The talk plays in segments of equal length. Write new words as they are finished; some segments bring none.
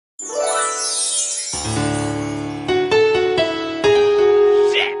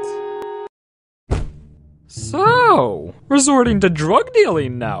resorting to drug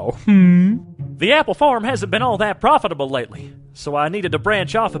dealing now. The apple farm hasn't been all that profitable lately, so I needed to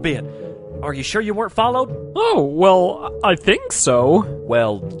branch off a bit. Are you sure you weren't followed? Oh, well, I think so.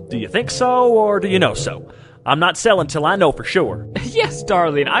 Well, do you think so, or do you know so? I'm not selling till I know for sure. Yes,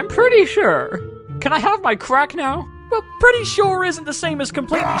 darling, I'm pretty sure. Can I have my crack now? Well, pretty sure isn't the same as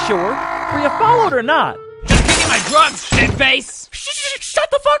completely sure. Were you followed or not? Just give me my drugs, shitface! Shut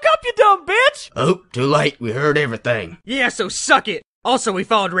the fuck up, you dumb bitch! Oh, too late. We heard everything. Yeah, so suck it. Also, we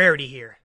followed Rarity here.